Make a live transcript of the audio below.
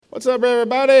What's up,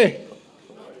 everybody?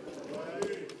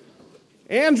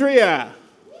 Andrea.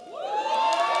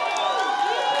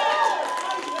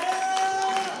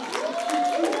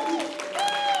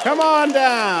 Come on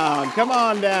down. Come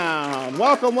on down.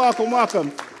 Welcome, welcome,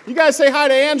 welcome. You guys say hi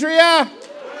to Andrea.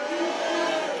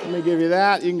 Let me give you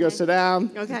that. You can go sit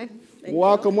down. Okay.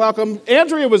 Welcome, welcome.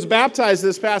 Andrea was baptized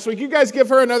this past week. You guys give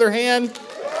her another hand.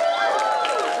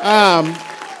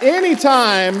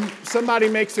 Anytime somebody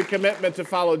makes a commitment to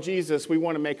follow Jesus, we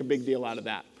want to make a big deal out of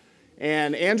that.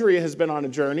 And Andrea has been on a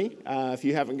journey. If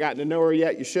you haven't gotten to know her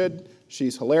yet, you should.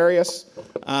 She's hilarious.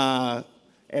 And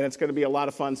it's going to be a lot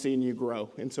of fun seeing you grow.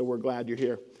 And so we're glad you're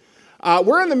here.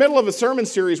 We're in the middle of a sermon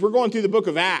series. We're going through the book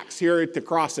of Acts here at the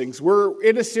Crossings. We're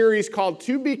in a series called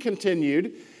To Be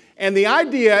Continued. And the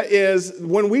idea is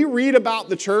when we read about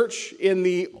the church in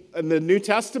the New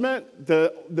Testament,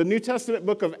 the New Testament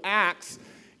book of Acts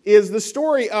is the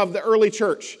story of the early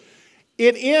church.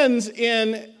 It ends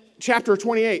in chapter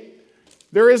 28.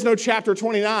 There is no chapter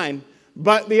 29.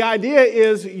 But the idea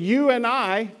is you and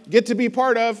I get to be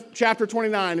part of chapter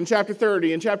 29 and chapter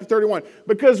 30 and chapter 31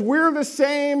 because we're the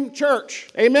same church.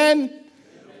 Amen?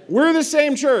 We're the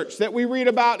same church that we read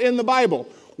about in the Bible.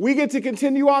 We get to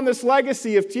continue on this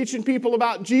legacy of teaching people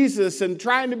about Jesus and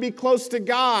trying to be close to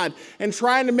God and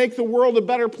trying to make the world a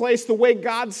better place the way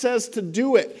God says to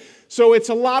do it. So it's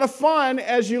a lot of fun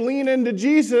as you lean into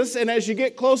Jesus and as you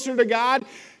get closer to God.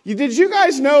 Did you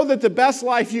guys know that the best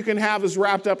life you can have is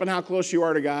wrapped up in how close you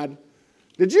are to God?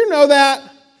 Did you know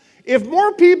that? If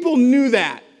more people knew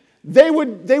that, they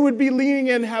would be leaning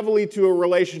in heavily to a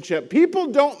relationship. People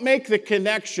don't make the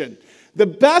connection. The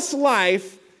best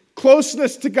life,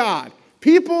 closeness to God.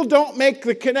 People don't make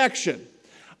the connection.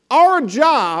 Our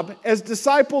job as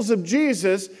disciples of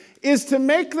Jesus is to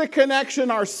make the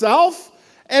connection ourselves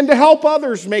and to help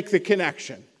others make the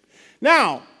connection.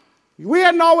 Now, we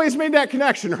hadn't always made that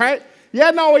connection, right? You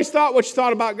hadn't always thought what you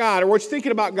thought about God or what you're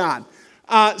thinking about God.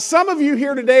 Some of you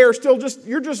here today are still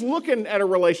you're just looking at a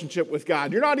relationship with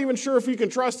God. You're not even sure if you can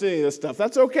trust any of this stuff.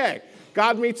 That's okay.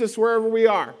 God meets us wherever we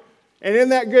are. And isn't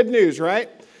that good news, right?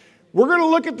 We're going to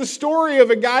look at the story of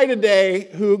a guy today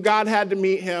who God had to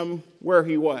meet him where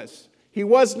he was. He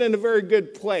wasn't in a very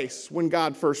good place when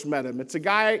God first met him. It's a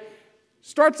guy,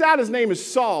 starts out, his name is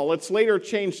Saul. It's later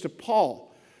changed to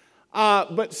Paul.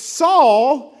 But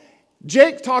Saul,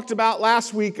 Jake talked about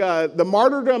last week, the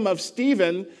martyrdom of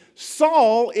Stephen.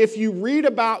 Saul, if you read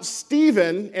about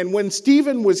Stephen, and when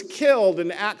Stephen was killed in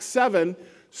Acts 7,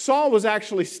 Saul was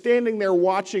actually standing there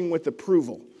watching with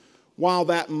approval while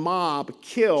that mob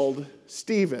killed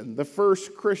Stephen, the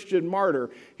first Christian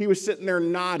martyr. He was sitting there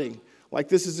nodding like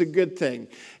this is a good thing.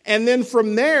 And then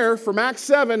from there, from Acts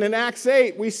 7 and Acts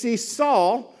 8, we see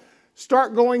Saul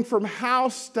start going from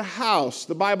house to house.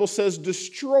 The Bible says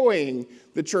destroying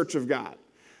the church of God.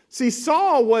 See,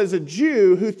 Saul was a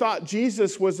Jew who thought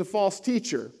Jesus was a false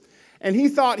teacher. And he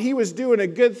thought he was doing a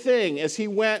good thing as he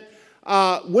went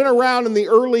around in the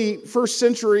early first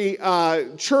century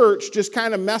church just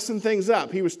kind of messing things up.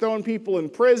 He was throwing people in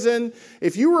prison.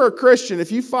 If you were a Christian,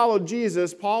 if you followed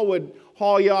Jesus, Paul would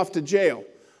haul you off to jail.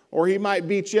 Or he might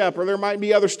beat you up. Or there might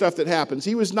be other stuff that happens.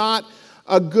 He was not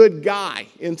a good guy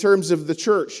in terms of the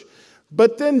church.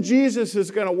 But then Jesus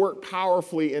is going to work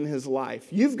powerfully in his life.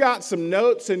 You've got some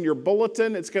notes in your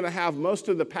bulletin. It's going to have most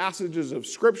of the passages of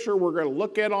Scripture we're going to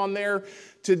look at on there.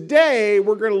 Today,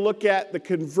 we're going to look at the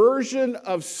conversion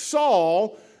of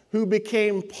Saul, who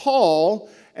became Paul,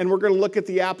 and we're going to look at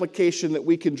the application that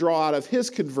we can draw out of his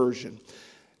conversion.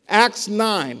 Acts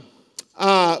 9.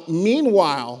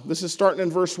 Meanwhile, this is starting in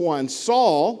verse 1,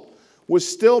 Saul was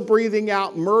still breathing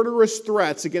out murderous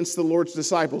threats against the Lord's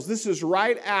disciples. This is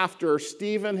right after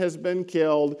Stephen has been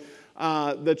killed.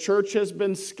 The church has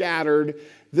been scattered.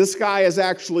 This guy is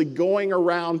actually going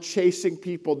around chasing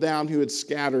people down who had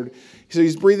scattered. So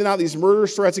he's breathing out these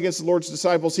murderous threats against the Lord's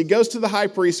disciples. He goes to the high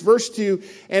priest, verse 2,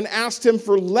 and asked him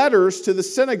for letters to the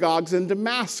synagogues in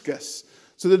Damascus,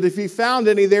 so that if he found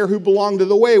any there who belonged to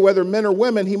the way, whether men or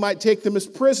women, he might take them as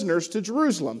prisoners to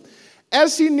Jerusalem.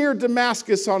 As he neared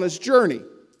Damascus on his journey,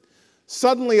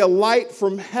 suddenly a light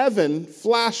from heaven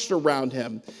flashed around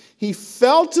him. He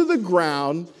fell to the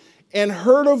ground and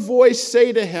heard a voice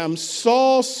say to him,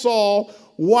 Saul, Saul,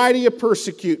 why do you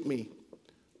persecute me?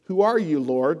 Who are you,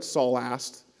 Lord? Saul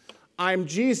asked. I'm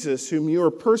Jesus, whom you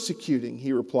are persecuting,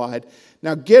 he replied.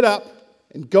 Now get up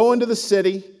and go into the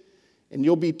city, and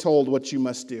you'll be told what you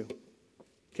must do.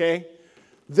 Okay?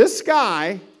 This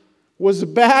guy was a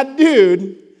bad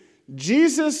dude.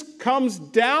 Jesus comes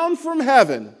down from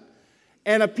heaven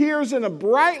and appears in a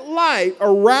bright light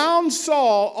around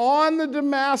Saul on the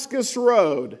Damascus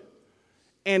road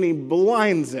and he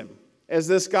blinds him as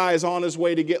this guy is on his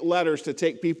way to get letters to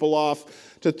take people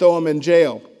off to throw him in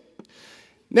jail.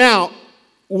 Now,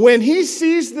 when he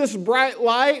sees this bright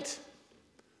light,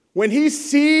 when he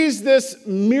sees this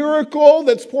miracle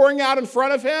that's pouring out in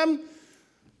front of him,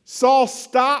 Saul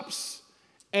stops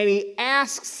and he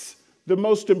asks the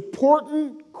most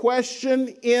important question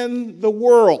in the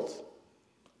world.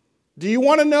 Do you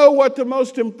want to know what the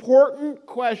most important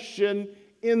question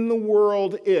in the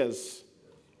world is?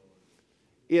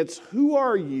 It's, who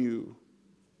are you,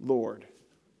 Lord?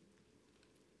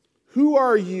 Who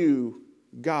are you,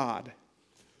 God?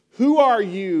 Who are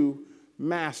you,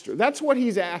 Master? That's what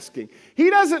he's asking. He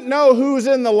doesn't know who's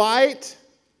in the light.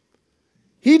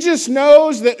 He just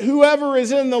knows that whoever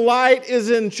is in the light is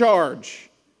in charge.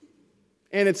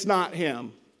 And it's not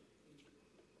him.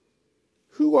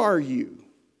 Who are you,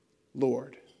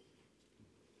 Lord?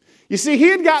 You see, he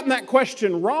had gotten that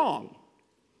question wrong.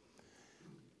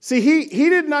 See, he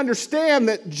didn't understand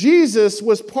that Jesus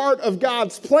was part of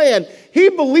God's plan. He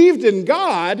believed in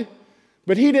God,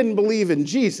 but he didn't believe in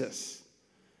Jesus.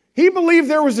 He believed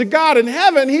there was a God in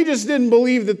heaven. He just didn't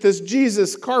believe that this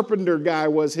Jesus carpenter guy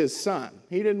was his son.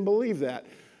 He didn't believe that.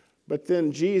 But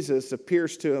then Jesus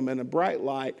appears to him in a bright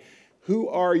light. Who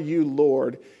are you,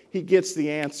 Lord? He gets the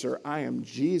answer. I am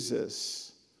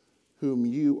Jesus, whom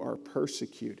you are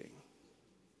persecuting.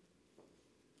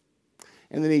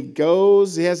 And then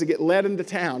he has to get led into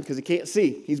town because he can't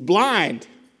see. He's blind.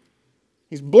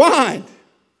 He's blind.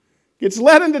 Gets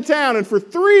led into town, and for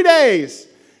 3 days,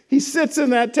 he sits in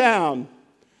that town.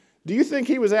 Do you think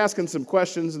he was asking some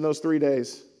questions in those 3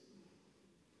 days?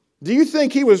 Do you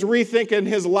think he was rethinking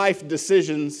his life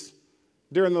decisions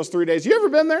during those 3 days? You ever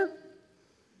been there?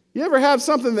 You ever have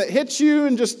something that hits you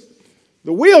and just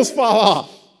the wheels fall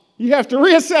off? You have to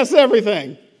reassess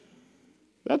everything.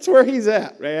 That's where he's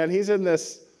at, man. He's in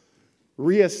this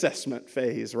reassessment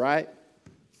phase, right?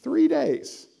 3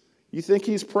 days. You think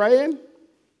he's praying?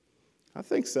 I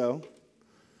think so.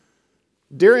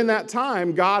 During that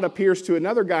time, God appears to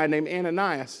another guy named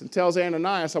Ananias and tells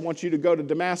Ananias, I want you to go to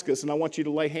Damascus and I want you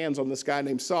to lay hands on this guy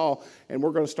named Saul and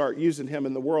we're going to start using him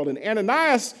in the world. And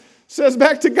Ananias says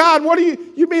back to God, what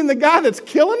do you mean the guy that's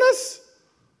killing us?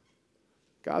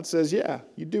 God says, yeah,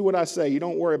 you do what I say. You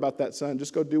don't worry about that, son.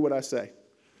 Just go do what I say.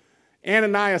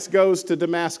 Ananias goes to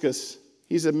Damascus.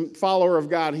 He's a follower of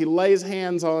God. He lays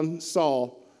hands on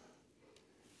Saul.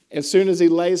 As soon as he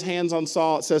lays hands on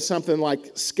Saul, it says something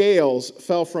like scales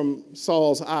fell from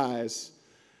Saul's eyes.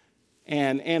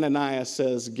 And Ananias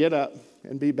says, get up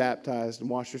and be baptized and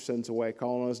wash your sins away,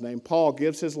 calling on his name. Paul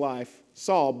gives his life.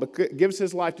 Saul gives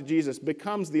his life to Jesus,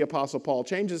 becomes the Apostle Paul,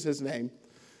 changes his name.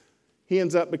 He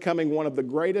ends up becoming one of the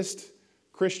greatest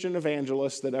Christian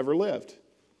evangelists that ever lived.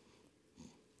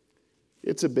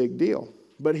 It's a big deal.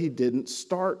 But he didn't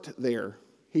start there.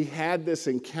 He had this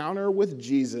encounter with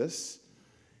Jesus.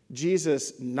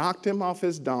 Jesus knocked him off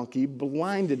his donkey,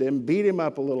 blinded him, beat him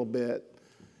up a little bit,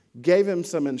 gave him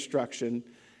some instruction,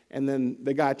 and then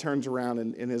the guy turns around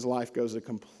and his life goes a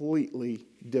completely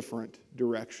different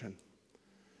direction.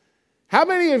 How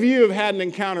many of you have had an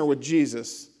encounter with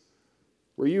Jesus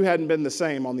where you hadn't been the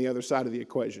same on the other side of the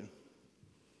equation?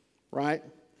 Right?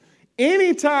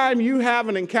 Anytime you have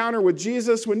an encounter with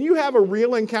Jesus, when you have a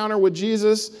real encounter with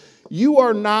Jesus, you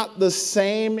are not the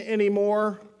same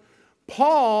anymore.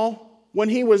 Paul, when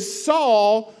he was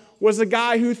Saul, was a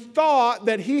guy who thought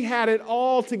that he had it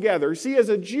all together. See, as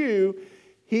a Jew,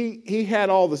 he had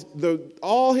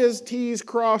all his T's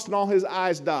crossed and all his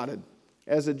I's dotted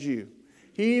as a Jew.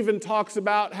 He even talks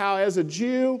about how as a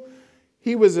Jew,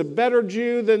 he was a better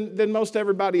Jew than most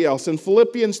everybody else. In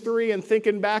Philippians 3, and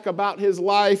thinking back about his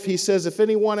life, he says, if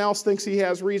anyone else thinks he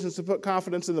has reasons to put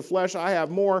confidence in the flesh, I have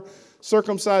more.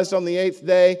 Circumcised on the 8th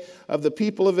day, of the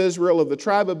people of Israel, of the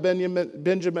tribe of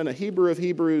Benjamin, a Hebrew of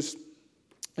Hebrews,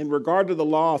 in regard to the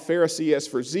law, a Pharisee, as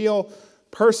for zeal,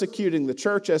 persecuting the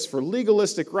church, as for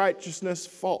legalistic righteousness,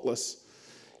 faultless.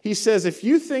 He says, if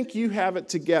you think you have it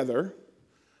together,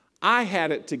 I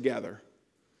had it together.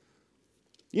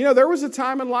 You know, there was a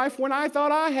time in life when I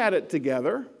thought I had it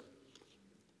together,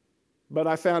 but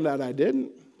I found out I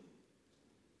didn't.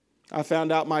 I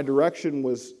found out my direction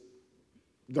was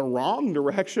the wrong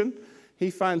direction. He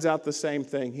finds out the same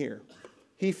thing here.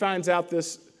 He finds out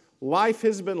this life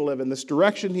he's been living, this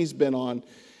direction he's been on,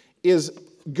 is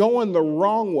going the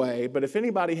wrong way, but if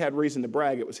anybody had reason to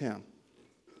brag, it was him.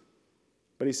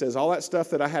 But he says, all that stuff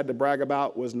that I had to brag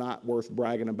about was not worth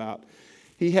bragging about.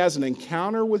 He has an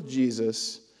encounter with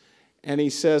Jesus, and he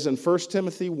says in 1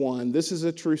 Timothy 1, this is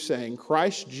a true saying,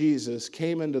 Christ Jesus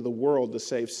came into the world to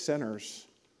save sinners,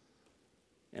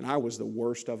 and I was the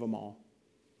worst of them all.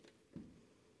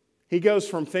 He goes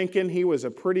from thinking he was a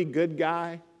pretty good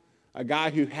guy, a guy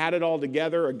who had it all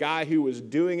together, a guy who was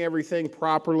doing everything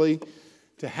properly,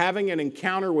 to having an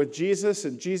encounter with Jesus,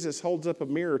 and Jesus holds up a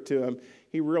mirror to him.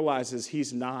 He realizes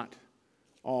he's not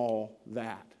all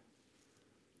that.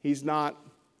 He's not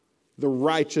the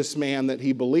righteous man that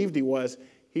he believed he was.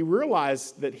 He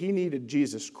realized that he needed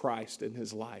Jesus Christ in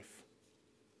his life.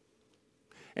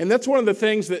 And that's one of the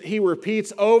things that he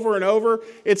repeats over and over.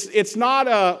 It's not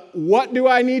a, what do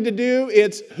I need to do?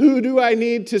 It's, who do I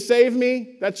need to save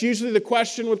me? That's usually the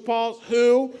question with Paul,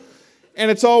 who?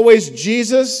 And it's always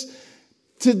Jesus.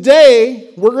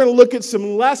 Today, we're going to look at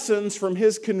some lessons from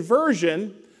his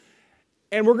conversion,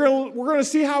 and we're going to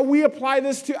see how we apply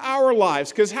this to our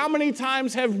lives. Because how many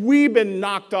times have we been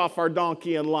knocked off our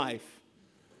donkey in life?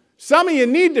 Some of you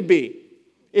need to be.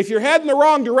 If you're heading the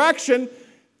wrong direction,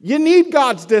 you need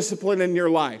God's discipline in your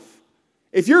life.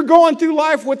 If you're going through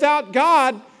life without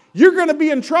God, you're going to be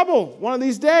in trouble one of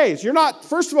these days. You're not,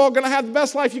 first of all, going to have the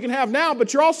best life you can have now,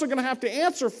 but you're also going to have to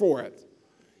answer for it.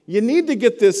 You need to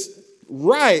get this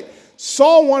right.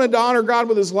 Saul wanted to honor God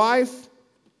with his life,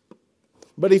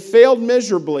 but he failed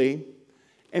miserably,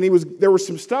 and there was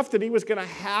some stuff that he was going to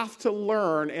have to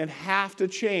learn and have to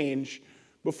change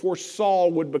before Saul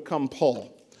would become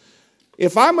Paul.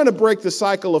 If I'm going to break the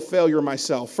cycle of failure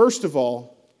myself, first of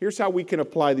all, here's how we can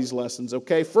apply these lessons,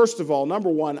 okay? First of all, number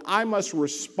one, I must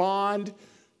respond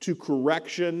to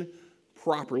correction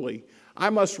properly.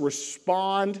 I must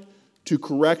respond to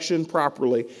correction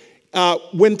properly.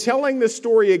 When telling this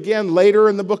story again later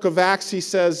in the book of Acts, he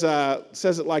says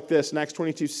it like this in Acts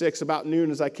 22:6, about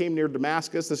noon as I came near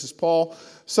Damascus, this is Paul,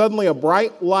 suddenly a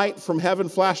bright light from heaven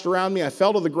flashed around me. I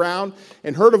fell to the ground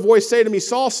and heard a voice say to me,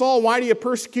 Saul, Saul, why do you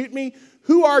persecute me?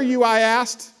 Who are you, I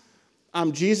asked.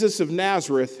 I'm Jesus of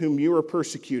Nazareth, whom you are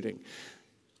persecuting.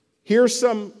 Here's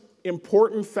some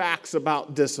important facts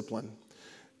about discipline.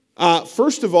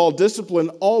 First of all, discipline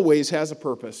always has a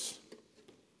purpose.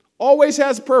 Always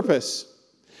has a purpose.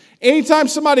 Anytime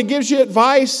somebody gives you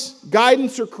advice,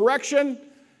 guidance, or correction,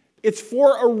 it's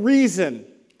for a reason.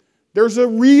 There's a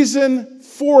reason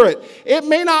for it. It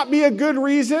may not be a good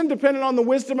reason, depending on the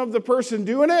wisdom of the person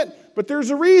doing it, but there's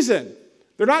a reason.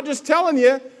 They're not just telling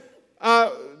you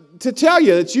to tell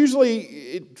you. It's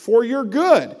usually for your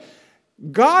good.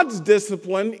 God's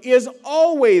discipline is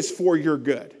always for your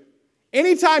good.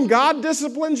 Anytime God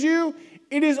disciplines you,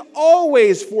 it is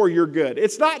always for your good.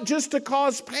 It's not just to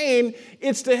cause pain,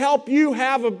 it's to help you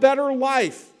have a better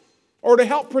life or to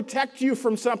help protect you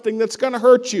from something that's going to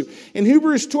hurt you. In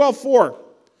Hebrews 12:4,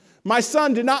 my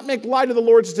son, do not make light of the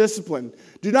Lord's discipline.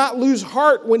 Do not lose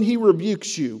heart when he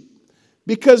rebukes you,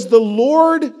 because the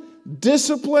Lord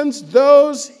disciplines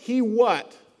those he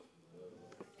what?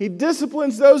 He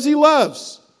disciplines those he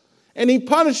loves, and he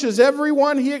punishes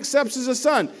everyone he accepts as a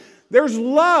son. There's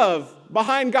love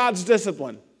behind God's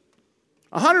discipline.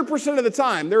 100% of the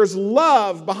time, there's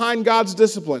love behind God's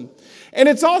discipline. And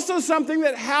it's also something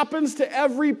that happens to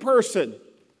every person.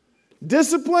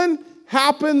 Discipline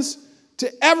happens to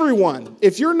everyone.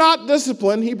 If you're not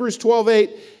disciplined, Hebrews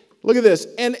 12:8, look at this,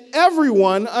 and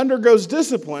everyone undergoes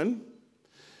discipline,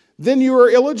 then you are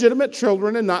illegitimate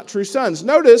children and not true sons.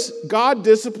 Notice, God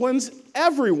disciplines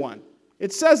everyone.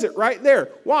 It says it right there.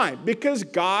 Why? Because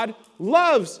God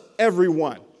loves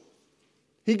everyone.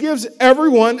 He gives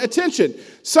everyone attention.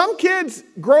 Some kids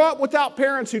grow up without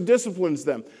parents who disciplines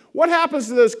them. What happens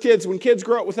to those kids when kids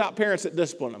grow up without parents that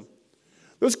discipline them?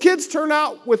 Those kids turn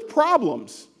out with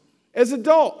problems as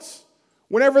adults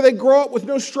whenever they grow up with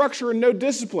no structure and no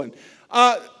discipline.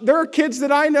 There are kids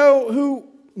that I know who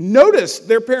noticed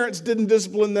their parents didn't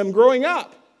discipline them growing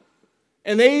up.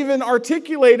 And they even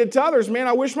articulated to others, man,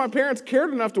 I wish my parents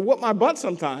cared enough to whoop my butt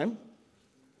sometime.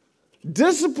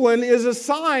 Discipline is a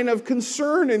sign of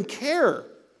concern and care.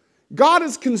 God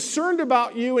is concerned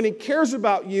about you and he cares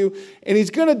about you and he's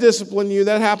going to discipline you.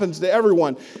 That happens to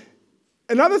everyone.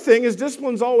 Another thing is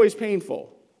discipline's always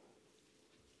painful.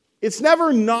 It's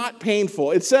never not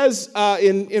painful. It says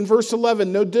in verse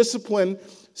 11, no discipline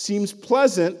seems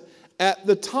pleasant at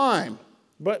the time,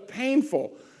 but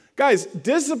painful. Guys,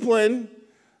 discipline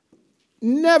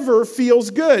never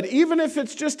feels good, even if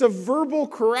it's just a verbal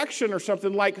correction or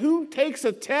something. Like, who takes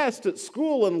a test at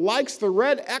school and likes the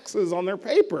red X's on their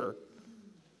paper?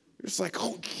 You're just like,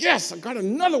 oh, yes, I got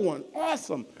another one.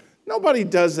 Awesome. Nobody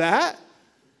does that.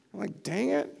 I'm like, dang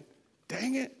it.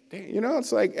 You know,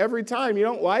 it's like every time you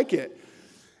don't like it.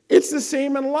 It's the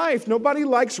same in life. Nobody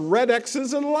likes red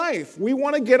X's in life. We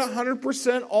want to get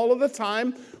 100% all of the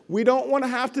time. We don't want to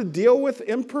have to deal with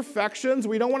imperfections.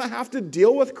 We don't want to have to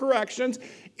deal with corrections.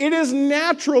 It is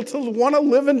natural to want to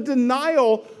live in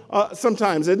denial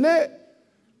sometimes, isn't it?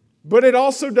 But it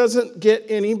also doesn't get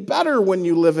any better when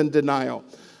you live in denial.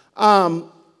 And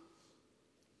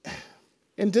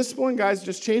discipline, guys,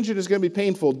 just changing is going to be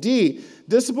painful. D,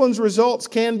 discipline's results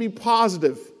can be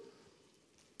positive.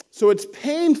 So it's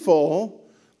painful,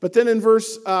 but then in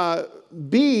verse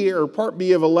B, or part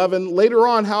B of 11, later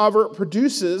on, however, it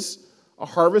produces a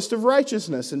harvest of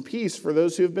righteousness and peace for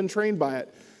those who have been trained by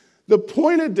it. The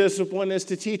point of discipline is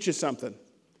to teach you something.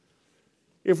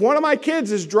 If one of my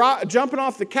kids is jumping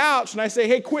off the couch and I say,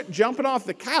 hey, quit jumping off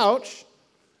the couch,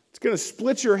 it's going to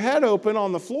split your head open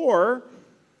on the floor,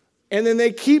 and then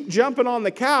they keep jumping on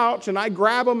the couch and I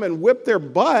grab them and whip their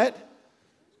butt,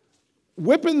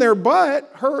 whipping their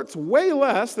butt hurts way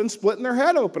less than splitting their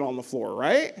head open on the floor,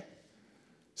 right?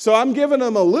 So I'm giving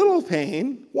them a little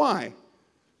pain. Why?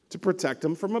 To protect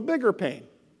them from a bigger pain.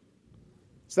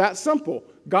 It's that simple.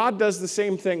 God does the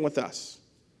same thing with us.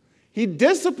 He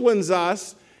disciplines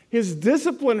us. His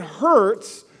discipline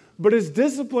hurts, but his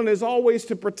discipline is always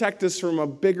to protect us from a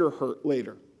bigger hurt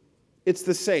later. It's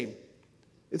the same.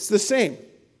 It's the same.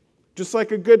 Just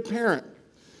like a good parent.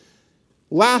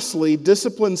 Lastly,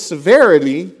 discipline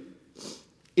severity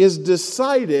is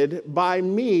decided by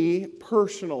me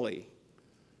personally.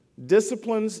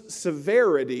 Discipline's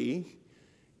severity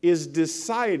is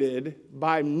decided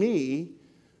by me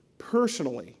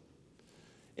personally.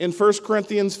 In 1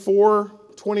 Corinthians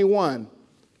 4:21,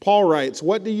 Paul writes,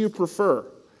 what do you prefer?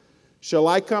 Shall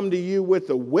I come to you with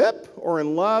a whip or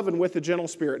in love and with a gentle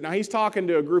spirit? Now he's talking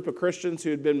to a group of Christians who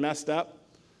had been messed up.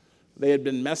 They had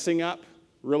been messing up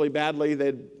really badly.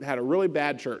 They'd had a really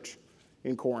bad church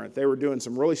in Corinth. They were doing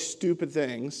some really stupid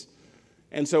things.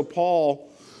 And so Paul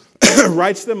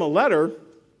writes them a letter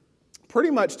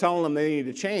pretty much telling them they need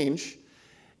to change.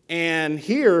 And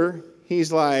here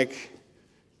he's like,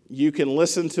 you can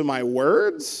listen to my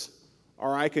words,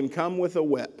 or I can come with a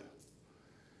whip.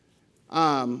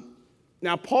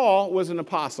 Now, Paul was an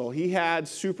apostle. He had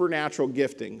supernatural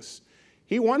giftings.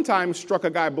 He one time struck a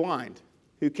guy blind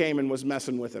who came and was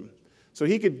messing with him. So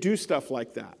he could do stuff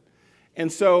like that. And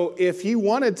so if he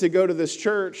wanted to go to this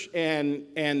church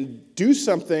and do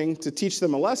something to teach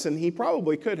them a lesson, he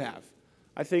probably could have.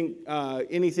 I think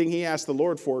anything he asked the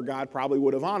Lord for, God probably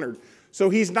would have honored. So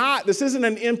this isn't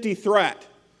an empty threat.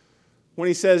 When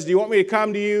he says, do you want me to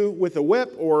come to you with a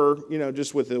whip or,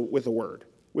 just with a word?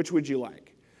 Which would you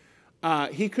like?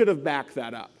 He could have backed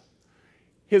that up.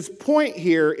 His point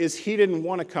here is he didn't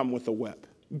want to come with a whip.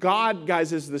 God,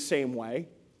 guys, is the same way.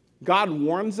 God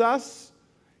warns us.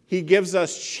 He gives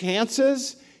us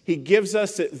chances. He gives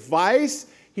us advice.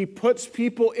 He puts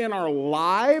people in our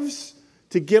lives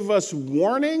to give us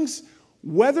warnings.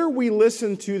 Whether we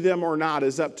listen to them or not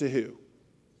is up to who?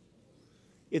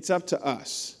 It's up to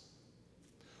us.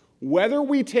 Whether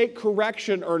we take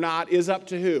correction or not is up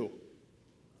to who?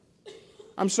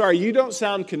 I'm sorry, you don't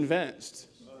sound convinced.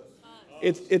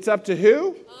 It's up to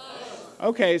who?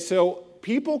 Okay, so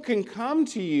people can come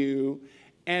to you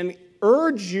and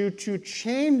urge you to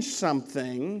change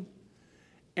something,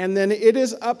 and then it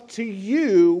is up to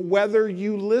you whether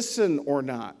you listen or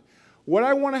not. What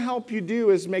I want to help you do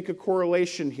is make a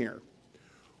correlation here.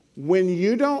 When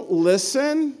you don't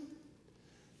listen,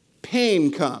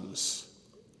 pain comes.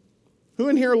 Who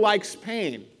in here likes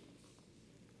pain?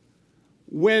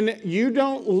 When you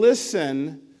don't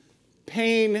listen,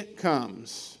 pain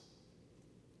comes.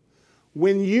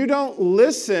 When you don't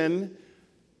listen,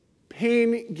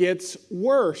 pain gets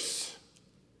worse.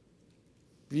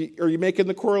 Are you making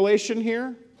the correlation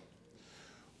here?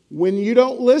 When you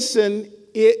don't listen,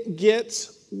 it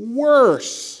gets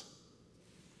worse.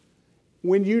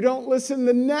 When you don't listen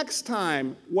the next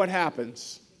time, what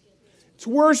happens? It's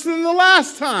worse than the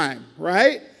last time,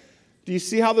 right? Do you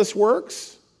see how this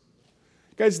works?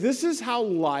 Guys, this is how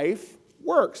life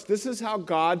works. This is how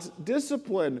God's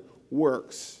discipline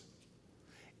works.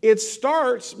 It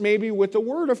starts maybe with a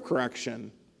word of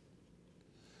correction,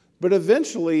 but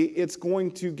eventually it's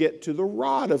going to get to the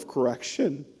rod of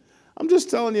correction. I'm just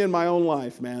telling you in my own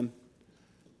life, man.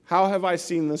 How have I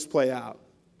seen this play out?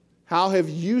 How have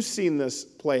you seen this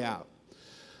play out?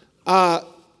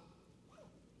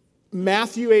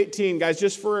 Matthew 18, guys,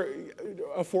 just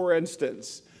for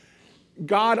instance,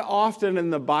 God often in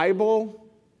the Bible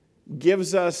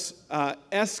gives us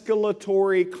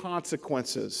escalatory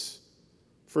consequences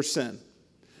for sin.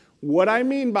 What I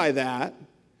mean by that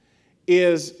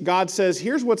is God says,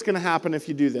 here's what's going to happen if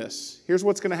you do this. Here's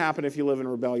what's going to happen if you live in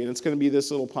rebellion. It's going to be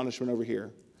this little punishment over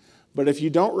here. But if you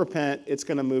don't repent, it's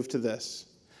going to move to this.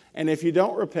 And if you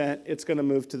don't repent, it's going to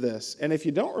move to this. And if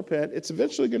you don't repent, it's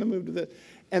eventually going to move to this.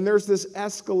 And there's this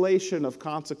escalation of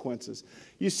consequences.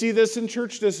 You see this in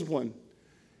church discipline.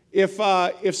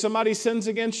 If somebody sins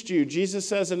against you, Jesus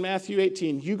says in Matthew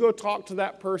 18, you go talk to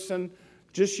that person,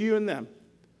 just you and them.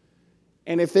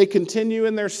 And if they continue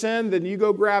in their sin, then you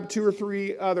go grab 2 or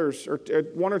 3 others, or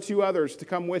 1 or 2 others to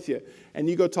come with you. And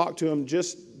you go talk to them,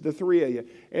 just the 3 of you.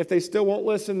 If they still won't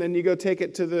listen, then you go take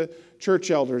it to the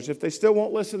church elders. If they still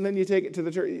won't listen, then you take it to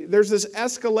the church. There's this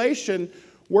escalation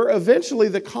where eventually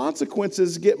the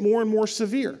consequences get more and more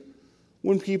severe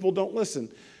when people don't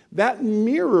listen. That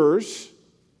mirrors,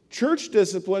 church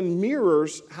discipline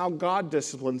mirrors how God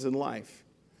disciplines in life.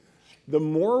 The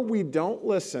more we don't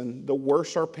listen, the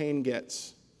worse our pain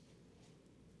gets.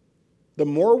 The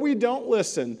more we don't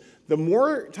listen, the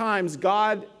more times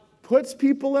God puts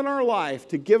people in our life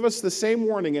to give us the same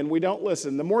warning and we don't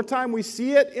listen. The more time we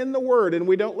see it in the Word and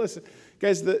we don't listen.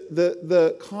 Guys,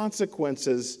 the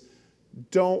consequences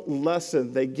don't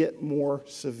lessen, they get more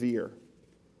severe.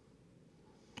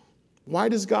 Why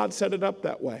does God set it up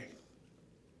that way?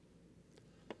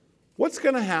 What's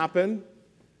going to happen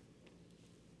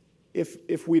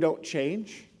if we don't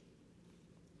change?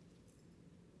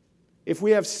 If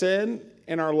we have sin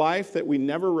in our life that we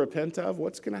never repent of,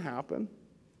 what's going to happen?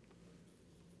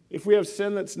 If we have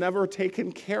sin that's never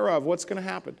taken care of, what's going to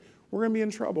happen? We're going to be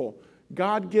in trouble.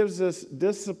 God gives us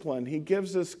discipline. He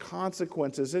gives us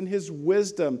consequences. In His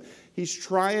wisdom, He's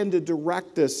trying to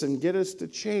direct us and get us to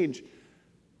change.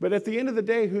 But at the end of the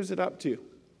day, who's it up to?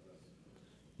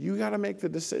 You got to make the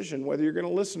decision whether you're going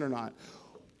to listen or not.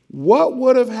 What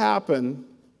would have happened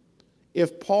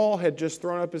if Paul had just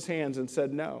thrown up his hands and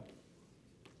said no?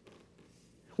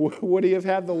 Would he have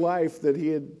had the life that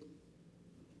he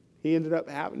ended up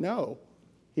having? No.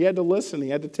 He had to listen. He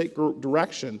had to take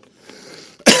direction.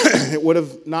 It would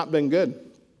have not been good.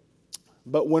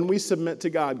 But when we submit to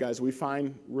God, guys, we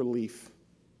find relief.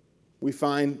 We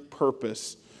find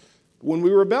purpose. When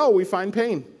we rebel, we find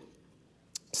pain.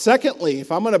 Secondly,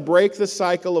 if I'm going to break the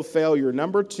cycle of failure,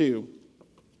 number 2,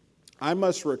 I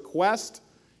must request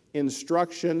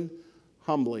instruction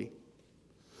humbly.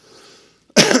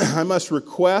 I must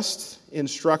request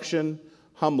instruction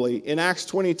humbly. In Acts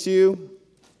 22,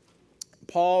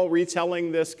 Paul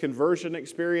retelling this conversion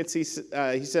experience, he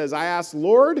says, I asked,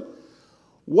 Lord,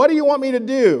 what do you want me to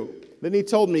do? Then he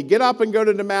told me, get up and go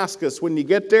to Damascus. When you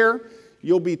get there,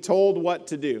 you'll be told what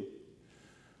to do.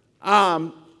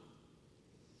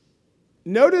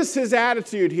 Notice his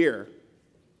attitude here.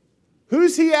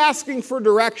 Who's he asking for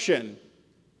direction?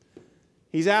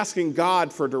 He's asking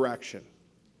God for direction.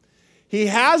 He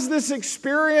has this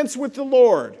experience with the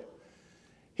Lord.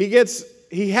 He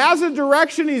has a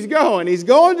direction he's going. He's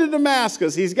going to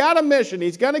Damascus. He's got a mission.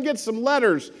 He's going to get some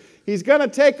letters. He's going to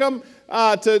take them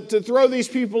to throw these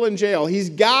people in jail. He's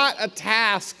got a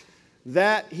task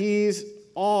that he's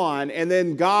on. And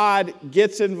then God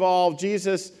gets involved.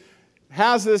 Jesus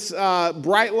has this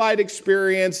bright light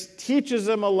experience, teaches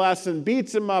him a lesson,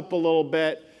 beats him up a little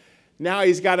bit. Now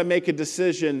he's got to make a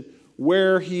decision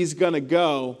where he's going to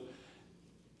go.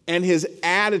 And his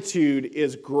attitude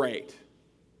is great.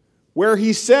 Where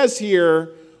he says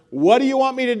here, what do you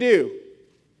want me to do?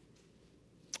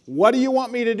 What do you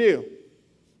want me to do?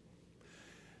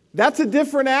 That's a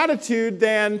different attitude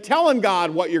than telling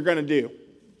God what you're going to do.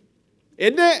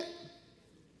 Isn't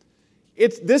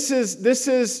it? This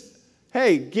is,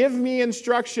 hey, give me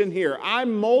instruction here. I'm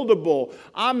moldable.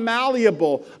 I'm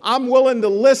malleable. I'm willing to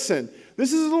listen.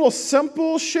 This is a little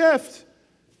simple shift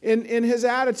in his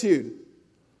attitude.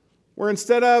 Where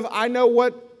instead of, I know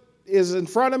what is in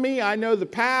front of me, I know the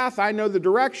path, I know the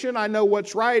direction, I know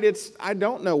what's right, it's, I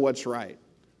don't know what's right.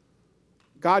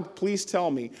 God, please tell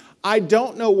me. I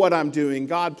don't know what I'm doing.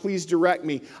 God, please direct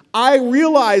me. I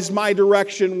realize my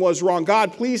direction was wrong.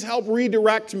 God, please help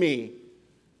redirect me.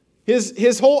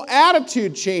 His whole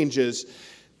attitude changes.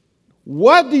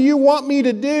 What do you want me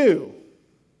to do?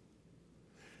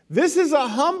 This is a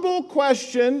humble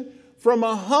question from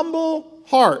a humble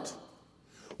heart.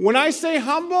 When I say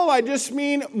humble, I just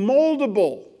mean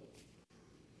moldable.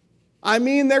 I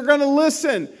mean they're going to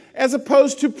listen, as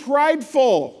opposed to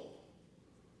prideful,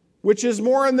 which is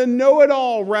more in the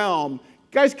know-it-all realm.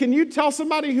 Guys, can you tell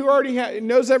somebody who already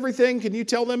knows everything, can you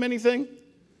tell them anything?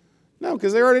 No,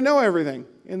 because they already know everything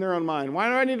in their own mind. Why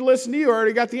do I need to listen to you? I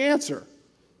already got the answer.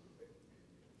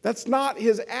 That's not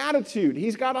his attitude.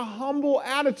 He's got a humble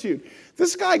attitude.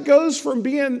 This guy goes from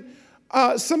being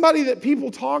somebody that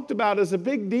people talked about as a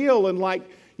big deal and like,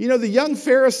 you know, the young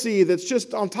Pharisee that's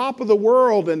just on top of the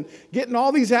world and getting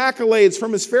all these accolades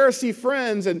from his Pharisee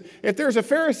friends. And if there's a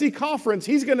Pharisee conference,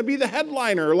 he's going to be the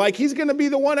headliner. Like he's going to be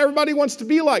the one everybody wants to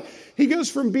be like. He goes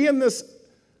from being this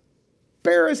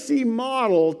Pharisee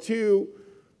model to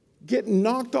getting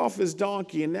knocked off his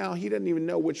donkey, and now he doesn't even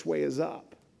know which way is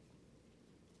up.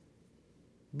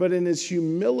 But in his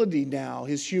humility now,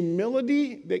 his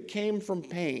humility that came from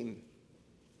pain,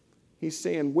 he's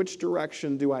saying, which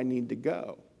direction do I need to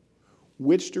go?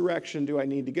 Which direction do I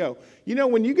need to go? You know,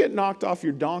 when you get knocked off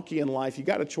your donkey in life, you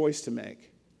got a choice to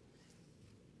make.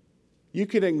 You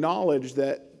can acknowledge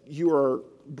that you are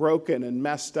broken and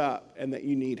messed up and that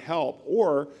you need help,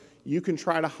 or you can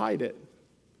try to hide it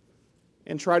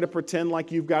and try to pretend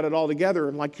like you've got it all together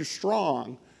and like you're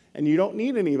strong and you don't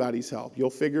need anybody's help. You'll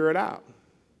figure it out.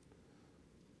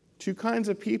 Two kinds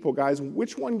of people, guys.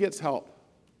 Which one gets help?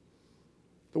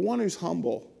 The one who's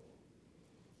humble.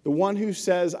 The one who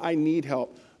says, I need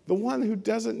help. The one who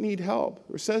doesn't need help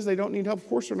or says they don't need help, of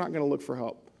course they're not going to look for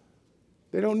help.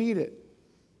 They don't need it,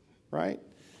 right?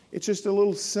 It's just a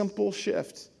little simple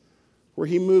shift where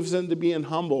he moves into being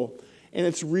humble. And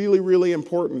it's really, really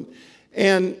important.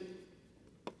 And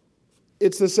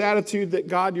it's this attitude that,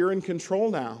 God, you're in control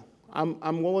now.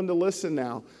 I'm willing to listen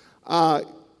now.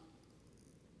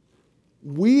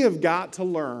 We have got to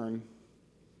learn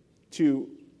to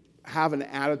have an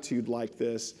attitude like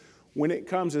this when it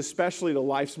comes especially to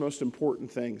life's most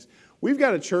important things. We've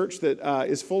got a church that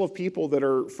is full of people that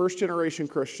are first-generation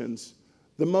Christians.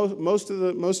 Most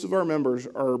of our members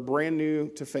are brand new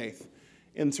to faith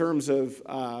in terms of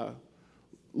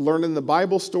learning the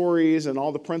Bible stories and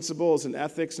all the principles and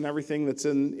ethics and everything that's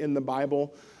in the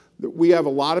Bible. We have a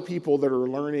lot of people that are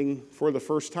learning for the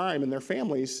first time in their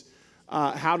families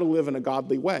how to live in a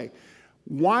godly way.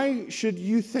 Why should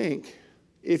you think,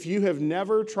 if you have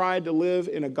never tried to live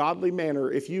in a godly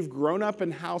manner, if you've grown up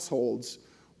in households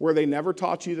where they never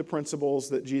taught you the principles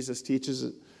that Jesus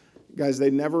teaches, guys, they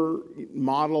never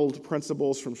modeled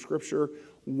principles from Scripture,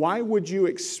 why would you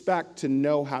expect to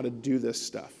know how to do this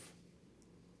stuff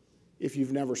if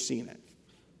you've never seen it?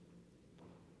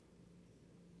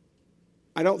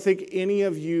 I don't think any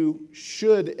of you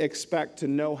should expect to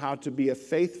know how to be a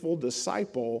faithful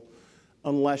disciple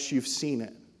unless you've seen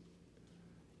it.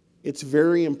 It's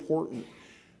very important.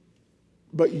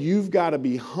 But you've got to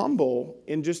be humble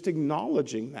in just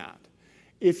acknowledging that.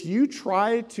 If you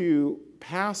try to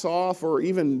pass off or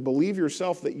even believe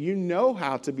yourself that you know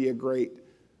how to be a great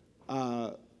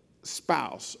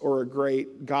spouse or a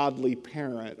great godly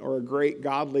parent or a great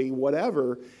godly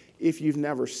whatever, if you've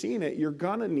never seen it, you're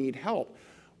going to need help.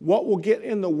 What will get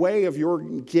in the way of your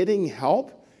getting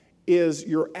help is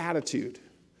your attitude.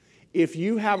 If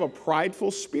you have a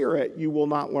prideful spirit, you will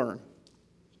not learn.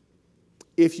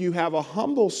 If you have a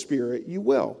humble spirit, you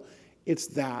will. It's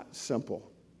that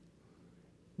simple.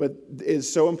 But it's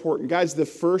so important. Guys, the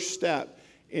first step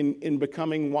in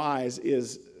becoming wise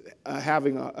is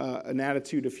having an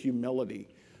attitude of humility,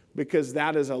 because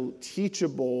that is a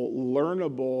teachable,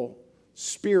 learnable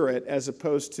spirit as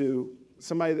opposed to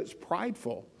somebody that's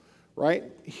prideful, right?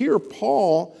 Here,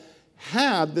 Paul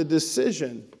had the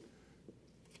decision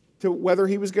to whether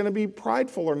he was going to be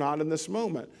prideful or not in this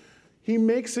moment. He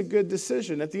makes a good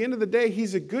decision. At the end of the day,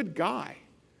 he's a good guy.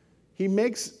 He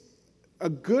makes a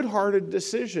good-hearted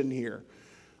decision here.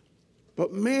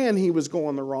 But man, he was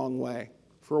going the wrong way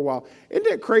for a while. Isn't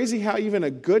it crazy how even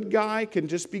a good guy can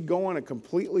just be going a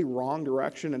completely wrong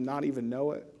direction and not even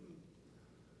know it?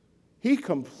 He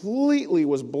completely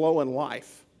was blowing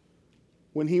life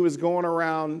when he was going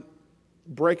around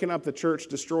breaking up the church,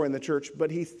 destroying the church, but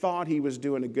he thought he was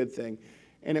doing a good thing.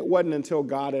 And it wasn't until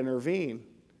God intervened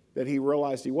that he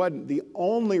realized he wasn't. The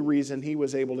only reason he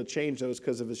was able to change those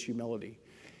because of his humility.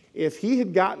 If he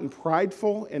had gotten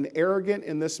prideful and arrogant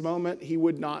in this moment, he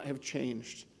would not have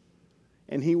changed.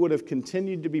 And he would have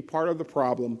continued to be part of the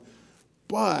problem.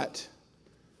 But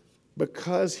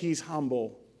because he's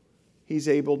humble, he's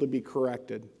able to be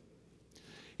corrected.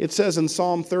 It says in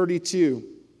Psalm 32,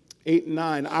 8 and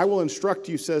 9, I will instruct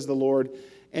you, says the Lord,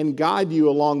 and guide you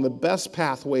along the best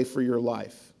pathway for your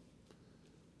life.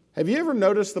 Have you ever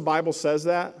noticed the Bible says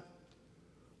that?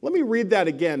 Let me read that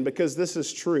again because this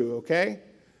is true, okay?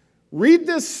 Read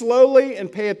this slowly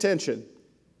and pay attention.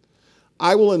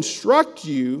 I will instruct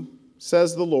you,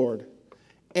 says the Lord,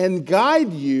 and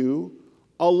guide you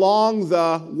along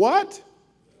the what?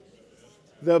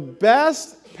 The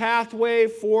best pathway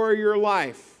for your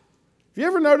life. Have you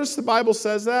ever noticed the Bible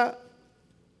says that?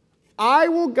 I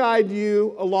will guide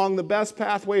you along the best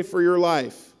pathway for your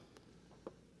life.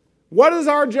 What is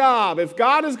our job? If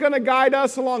God is going to guide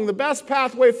us along the best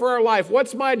pathway for our life,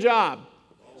 what's my job?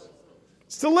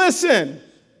 It's to listen.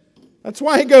 That's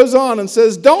why he goes on and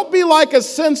says, don't be like a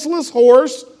senseless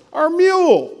horse or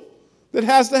mule that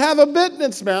has to have a bit in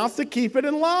its mouth to keep it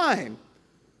in line.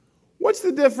 What's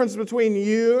the difference between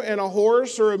you and a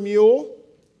horse or a mule?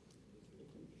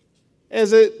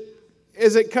 As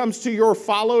it comes to your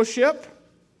fellowship,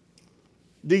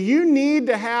 Do you need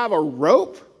to have a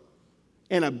rope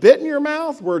and a bit in your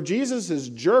mouth where Jesus is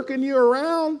jerking you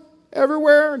around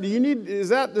everywhere? Is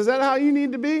that how you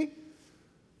need to be?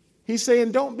 He's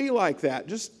saying, don't be like that.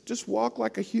 Just walk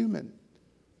like a human.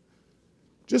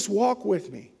 Just walk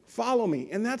with me. Follow me.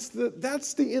 And that's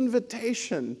the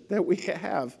invitation that we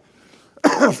have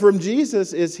from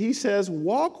Jesus is he says,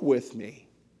 walk with me.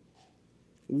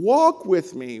 Walk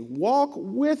with me. Walk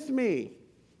with me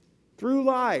through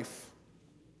life.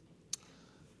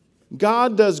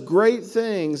 God does great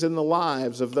things in the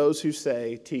lives of those who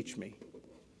say, teach me.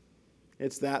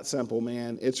 It's that simple,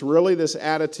 man. It's really this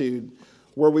attitude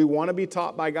where we want to be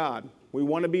taught by God. We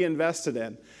want to be invested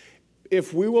in.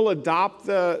 If we will adopt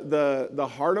the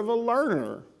heart of a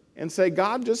learner and say,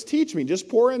 God, just teach me, just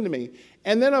pour into me,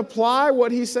 and then apply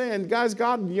what he's saying. Guys,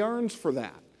 God yearns for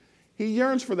that. He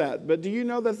yearns for that. But do you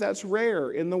know that that's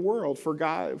rare in the world for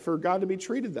God to be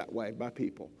treated that way by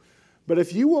people? But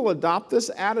if you will adopt this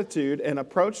attitude and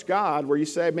approach God where you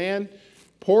say, man,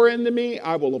 pour into me,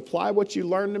 I will apply what you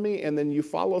learn to me, and then you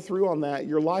follow through on that,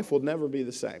 your life will never be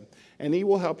the same. And he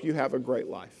will help you have a great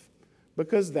life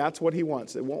because that's what he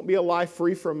wants. It won't be a life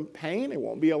free from pain. It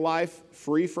won't be a life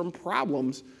free from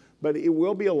problems, but it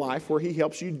will be a life where he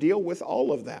helps you deal with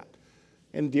all of that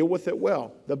and deal with it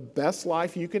well. The best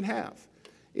life you can have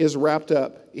is wrapped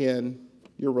up in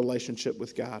your relationship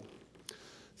with God.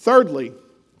 Thirdly,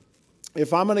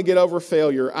 if I'm going to get over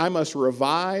failure, I must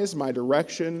revise my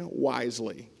direction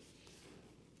wisely.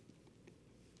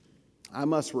 I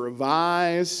must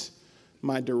revise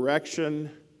my direction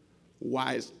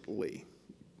wisely.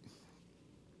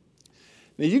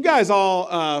 Now, you guys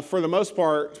all, for the most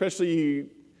part, especially you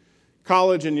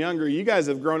college and younger, you guys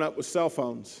have grown up with cell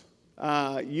phones.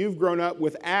 You've grown up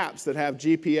with apps that have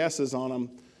GPSs on them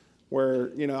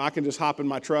where, I can just hop in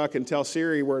my truck and tell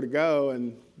Siri where to go,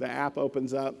 and the app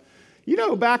opens up.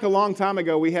 Back a long time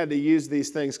ago, we had to use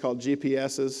these things called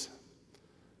GPSs. Does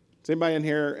anybody in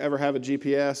here ever have a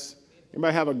GPS?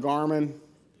 Anybody have a Garmin?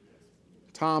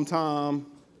 Tom,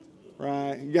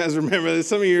 right? You guys remember this?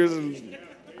 Some of you,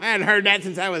 I hadn't heard that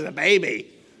since I was a baby.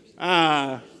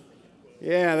 Yeah,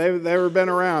 they've been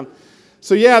around.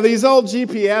 So yeah, these old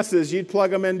GPSs, you'd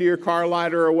plug them into your car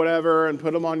lighter or whatever and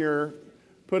put them on your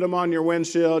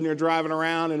windshield and you're driving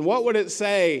around. And what would it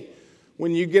say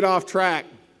when you get off track?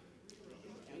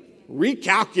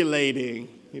 Recalculating,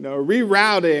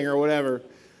 rerouting or whatever.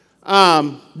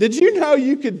 Did you know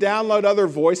you could download other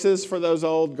voices for those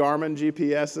old Garmin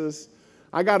GPSs?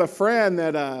 I got a friend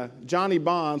that, Johnny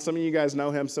Bond, some of you guys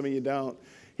know him, some of you don't.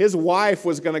 His wife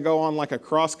was going to go on like a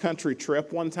cross-country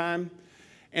trip one time.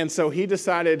 And so he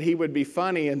decided he would be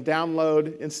funny and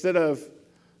download, instead of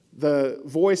the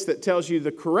voice that tells you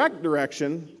the correct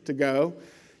direction to go,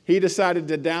 he decided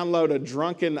to download a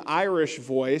drunken Irish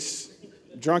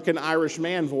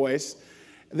man voice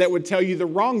that would tell you the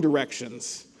wrong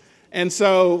directions. And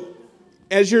so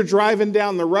as you're driving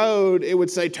down the road, it would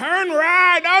say, turn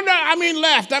right. Oh, no, I mean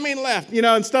left,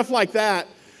 and stuff like that.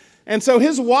 And so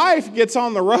his wife gets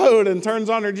on the road and turns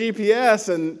on her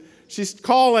GPS, and she's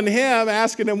calling him,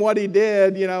 asking him what he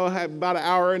did, about an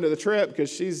hour into the trip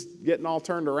because she's getting all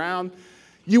turned around.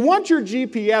 You want your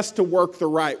GPS to work the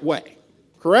right way,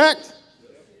 correct?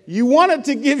 You want it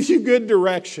to give you good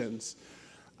directions.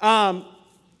 God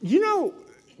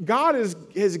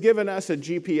has given us a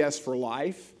GPS for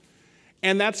life,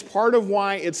 and that's part of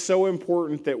why it's so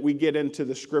important that we get into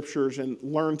the Scriptures and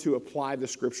learn to apply the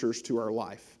Scriptures to our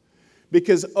life.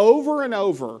 Because over and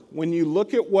over, when you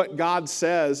look at what God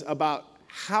says about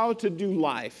how to do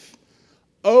life,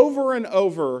 over and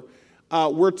over,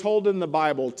 we're told in the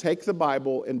Bible, take the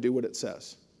Bible and do what it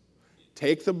says.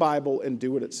 Take the Bible and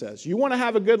do what it says. You want to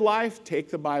have a good life?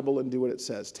 Take the Bible and do what it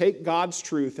says. Take God's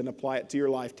truth and apply it to your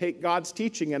life. Take God's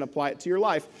teaching and apply it to your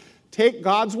life. Take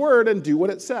God's word and do what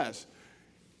it says.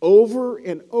 Over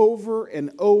and over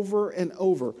and over and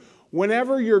over.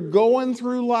 Whenever you're going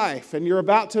through life and you're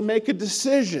about to make a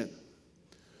decision,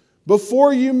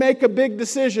 before you make a big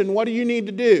decision, what do you need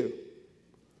to do?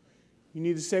 You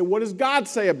need to say, what does God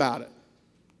say about it?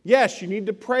 Yes, you need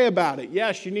to pray about it.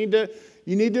 Yes, you need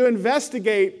to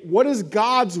investigate what is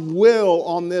God's will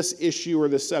on this issue or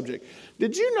this subject.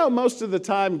 Did you know most of the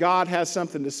time God has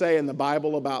something to say in the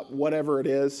Bible about whatever it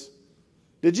is?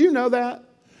 Did you know that?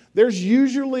 There's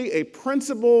usually a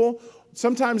principle.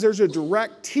 Sometimes there's a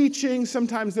direct teaching.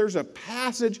 Sometimes there's a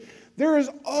passage. There is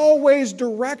always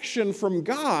direction from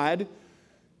God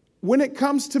when it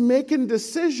comes to making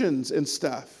decisions and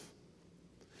stuff.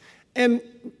 And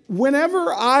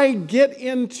whenever I get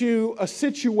into a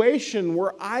situation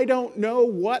where I don't know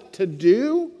what to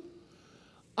do,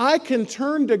 I can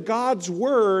turn to God's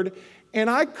word And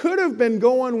I could have been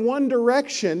going one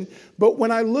direction, but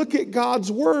when I look at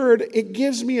God's word, it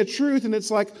gives me a truth, and it's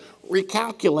like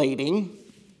recalculating,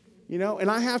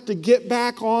 and I have to get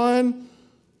back on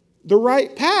the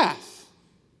right path.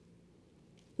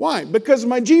 Why? Because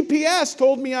my GPS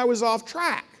told me I was off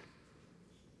track.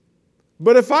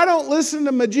 But if I don't listen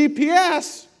to my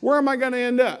GPS, where am I going to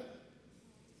end up?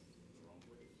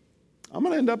 I'm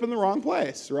going to end up in the wrong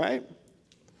place, right?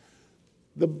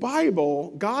 The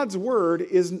Bible, God's word,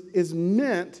 is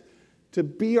meant to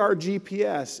be our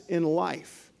GPS in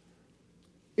life.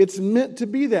 It's meant to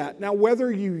be that. Now,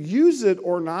 whether you use it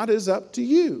or not is up to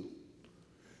you.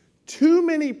 Too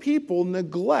many people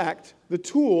neglect the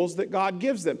tools that God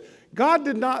gives them. God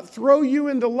did not throw you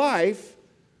into life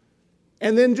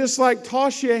and then just like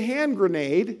toss you a hand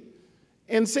grenade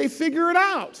and say, figure it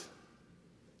out.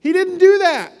 He didn't do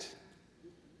that.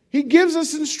 He gives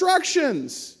us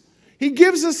instructions. He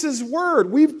gives us His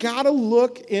word. We've got to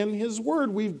look in His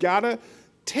word. We've got to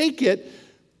take it.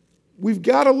 We've